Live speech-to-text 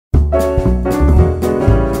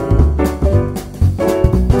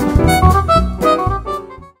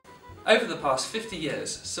past 50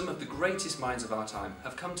 years, some of the greatest minds of our time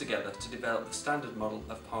have come together to develop the Standard Model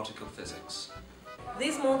of Particle Physics.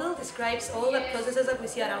 This model describes all the processes that we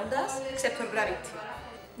see around us, except for gravity.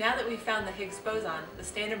 Now that we've found the Higgs boson, the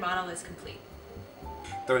Standard Model is complete.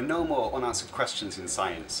 There are no more unanswered questions in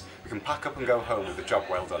science. We can pack up and go home with a job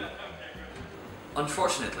well done.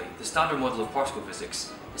 Unfortunately, the Standard Model of Particle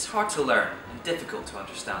Physics is hard to learn and difficult to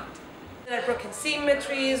understand. There are broken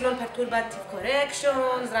symmetries, non-perturbative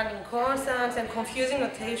corrections, random constants, and confusing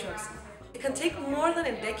notations. It can take more than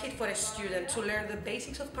a decade for a student to learn the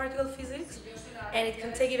basics of particle physics, and it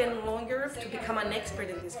can take even longer to become an expert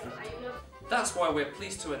in this field. That's why we're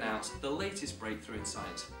pleased to announce the latest breakthrough in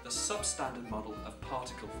science, the Substandard Model of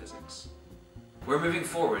Particle Physics. We're moving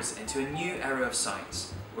forwards into a new era of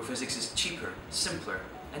science, where physics is cheaper, simpler,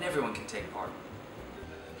 and everyone can take part.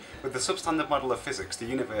 With the Substandard Model of Physics, the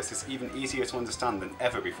universe is even easier to understand than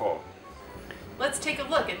ever before. Let's take a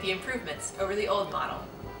look at the improvements over the old model.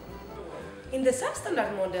 In the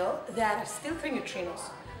substandard model, there are still 3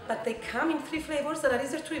 neutrinos, but they come in 3 flavors that are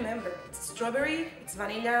easier to remember. It's strawberry, it's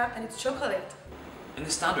vanilla, and it's chocolate. In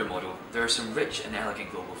the Standard Model, there are some rich and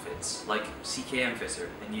elegant global fits, like CKM fitter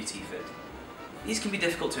and UT fit. These can be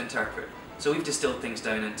difficult to interpret, so we've distilled things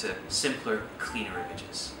down into simpler, cleaner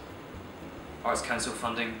images. Arts Council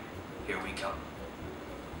funding, here we come.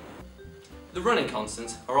 The running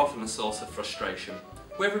constants are often a source of frustration.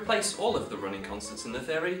 We've replaced all of the running constants in the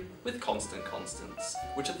theory with constant constants,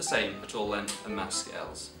 which are the same at all length and mass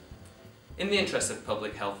scales. In the interest of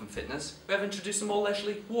public health and fitness, we have introduced a more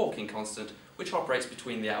leisurely walking constant, which operates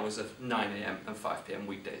between the hours of 9 AM and 5 PM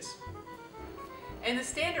weekdays. In the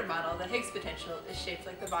Standard Model, the Higgs potential is shaped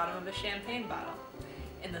like the bottom of a champagne bottle.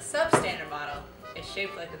 In the Substandard Model, it's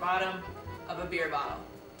shaped like the bottom of a beer bottle,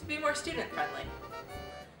 to be more student-friendly.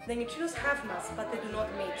 The neutrinos have mass, but they do not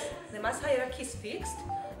mix. The mass hierarchy is fixed,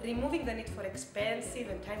 removing the need for expensive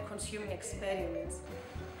and time-consuming experiments.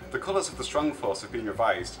 The colours of the strong force have been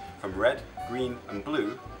revised from red, green and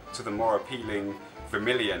blue to the more appealing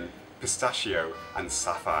vermilion, pistachio and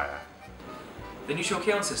sapphire. The neutral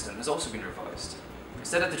kaon system has also been revised.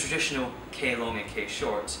 Instead of the traditional K long and K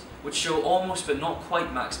short, which show almost but not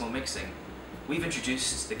quite maximal mixing, we've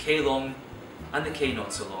introduced the K long and the K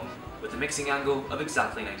not so long, with a mixing angle of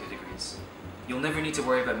exactly 90 degrees. You'll never need to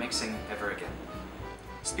worry about mixing ever again.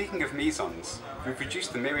 Speaking of mesons, we've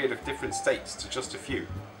reduced the myriad of different states to just a few.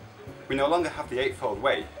 We no longer have the eightfold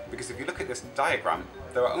way, because if you look at this diagram,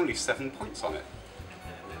 there are only 7 points on it.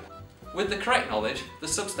 With the correct knowledge, the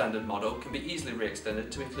substandard model can be easily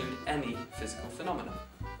re-extended to include any physical phenomena.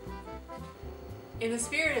 In the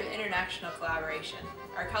spirit of international collaboration,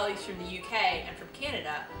 our colleagues from the UK and from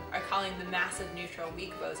Canada are calling the massive neutral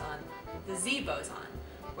weak boson the Z boson,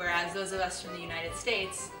 whereas those of us from the United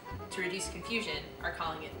States, to reduce confusion, are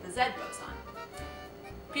calling it the Z boson.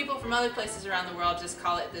 People from other places around the world just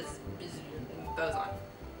call it the boson.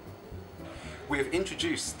 We have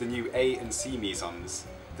introduced the new A and C mesons.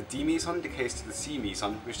 The D meson decays to the C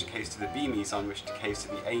meson, which decays to the B meson, which decays to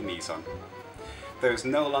the A meson. There is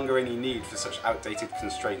no longer any need for such outdated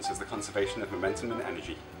constraints as the conservation of momentum and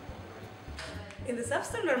energy. In the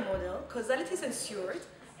substandard model, causality is ensured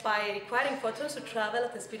by requiring photons to travel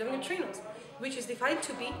at the speed of neutrinos, which is defined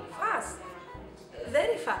to be fast.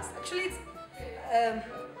 Very fast. Actually, it's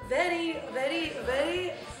very...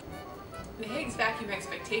 The Higgs vacuum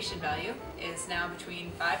expectation value is now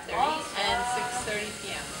between 5:30 and 6:30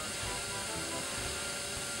 p.m.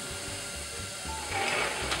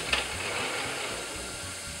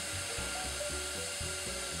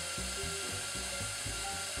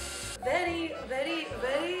 Very...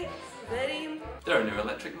 There are no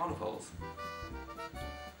electric monopoles.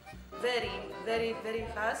 Very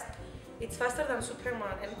fast. It's faster than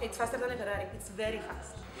Superman, and it's faster than a Ferrari. It's very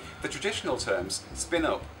fast. The traditional terms, spin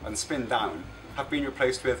up and spin down, have been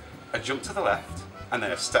replaced with a jump to the left and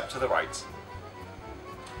then a step to the right.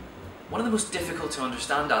 One of the most difficult to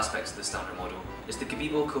understand aspects of the Standard Model is the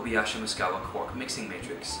Kabibel-Kobayashi-Muskawa quark mixing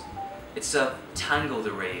matrix. It's a tangled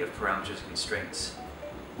array of parameters and constraints.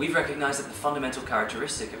 We've recognised that the fundamental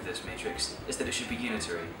characteristic of this matrix is that it should be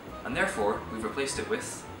unitary, and therefore we've replaced it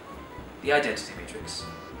with the identity matrix.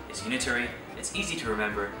 It's unitary, it's easy to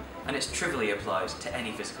remember, and it's trivially applied to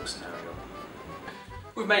any physical scenario.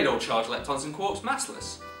 We've made all charged electrons and quarks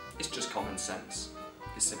massless. It's just common sense.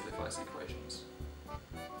 It simplifies the equations.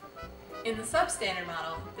 In the substandard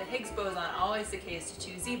model, the Higgs boson always decays to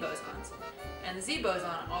 2 Z bosons, and the Z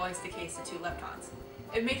boson always decays to 2 leptons.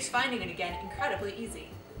 It makes finding it again incredibly easy.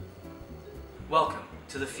 Welcome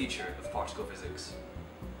to the future of particle physics.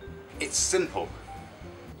 It's simple.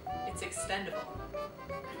 It's extendable.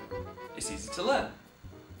 It's easy to learn.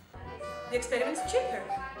 the experiment's cheaper.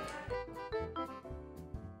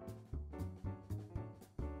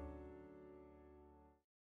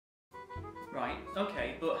 Right,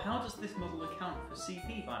 okay, but how does this model account for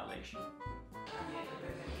CP violation?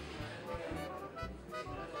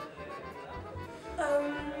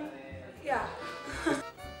 Yeah.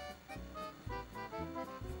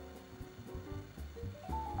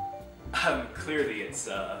 Clearly it's,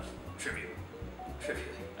 trivial. Trivial.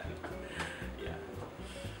 Yeah.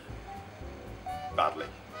 Badly.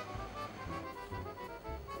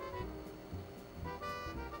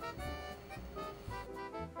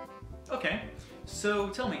 Okay, so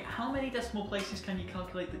tell me, how many decimal places can you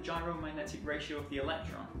calculate the gyromagnetic ratio of the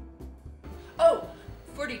electron? Oh,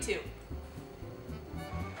 42.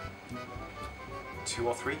 2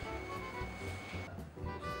 or 3?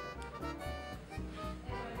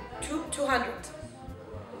 200.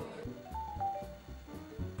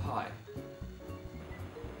 Pi.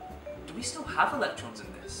 Do we still have electrons in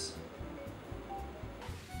this?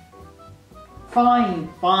 Fine,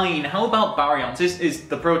 fine. How about baryons? Is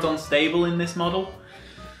the proton stable in this model?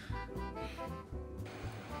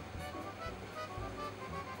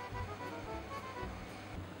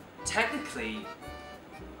 Technically,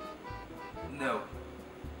 no.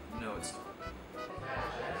 No, it's not.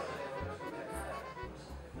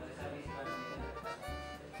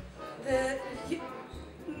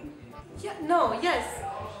 Yes.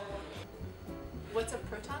 What's a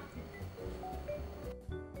proton?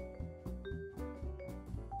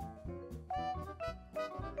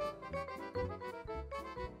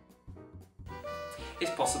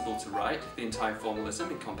 It's possible to write the entire formalism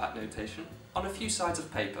in compact notation on a few sides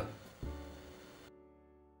of paper.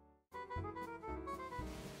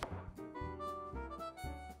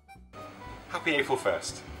 Happy April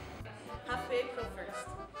 1st. Happy April 1st.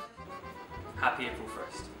 Happy April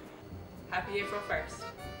 1st. Happy April 1st.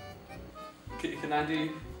 Can I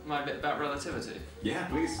do my bit about relativity? Yeah,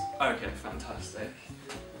 please. Okay, fantastic.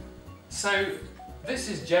 So, this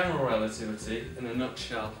is general relativity in a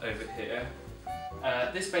nutshell over here.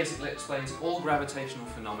 This basically explains all gravitational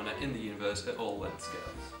phenomena in the universe at all length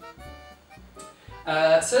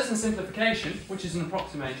scales. Certain simplification, which is an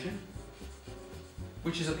approximation,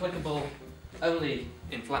 which is applicable only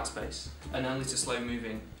in flat space and only to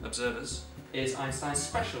slow-moving observers, is Einstein's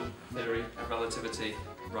special theory of relativity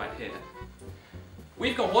right here.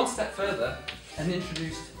 We've gone one step further and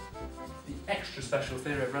introduced the extra special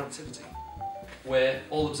theory of relativity, where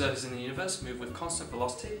all observers in the universe move with constant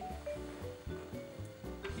velocity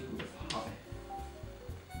equal to pi.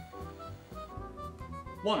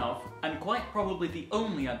 One of, and quite probably the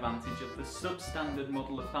only advantage of the substandard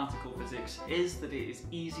model of particle physics is that it is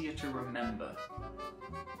easier to remember.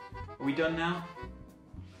 Are we done now?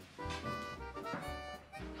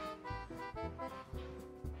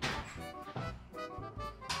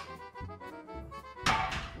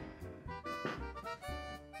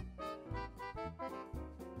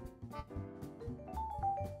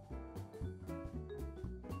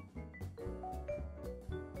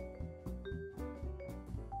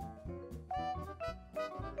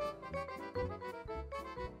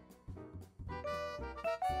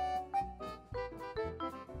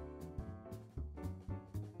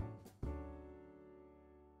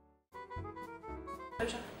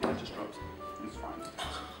 Yeah, just dropped. It's fine.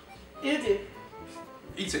 Eat it.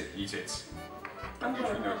 Eat it, eat it. I'm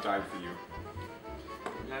Neutrino gonna- died for you.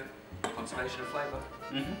 No, conservation of flavour.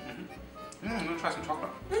 I'm gonna try some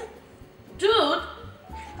chocolate. Dude,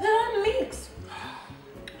 they're a mix.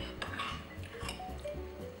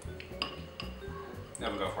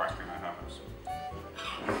 Never go for ice cream at house.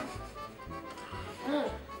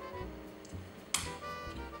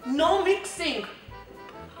 No mixing.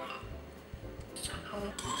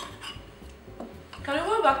 Can we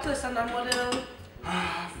go back to the standard model?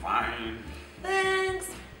 Fine.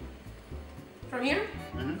 Thanks. From here?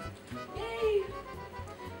 Mm-hmm. Yay.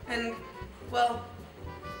 And, well,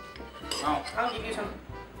 Oh, I'll give you some.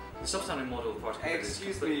 The substandard model of particle physics.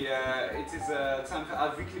 excuse me, it is time for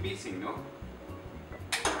our weekly meeting, no?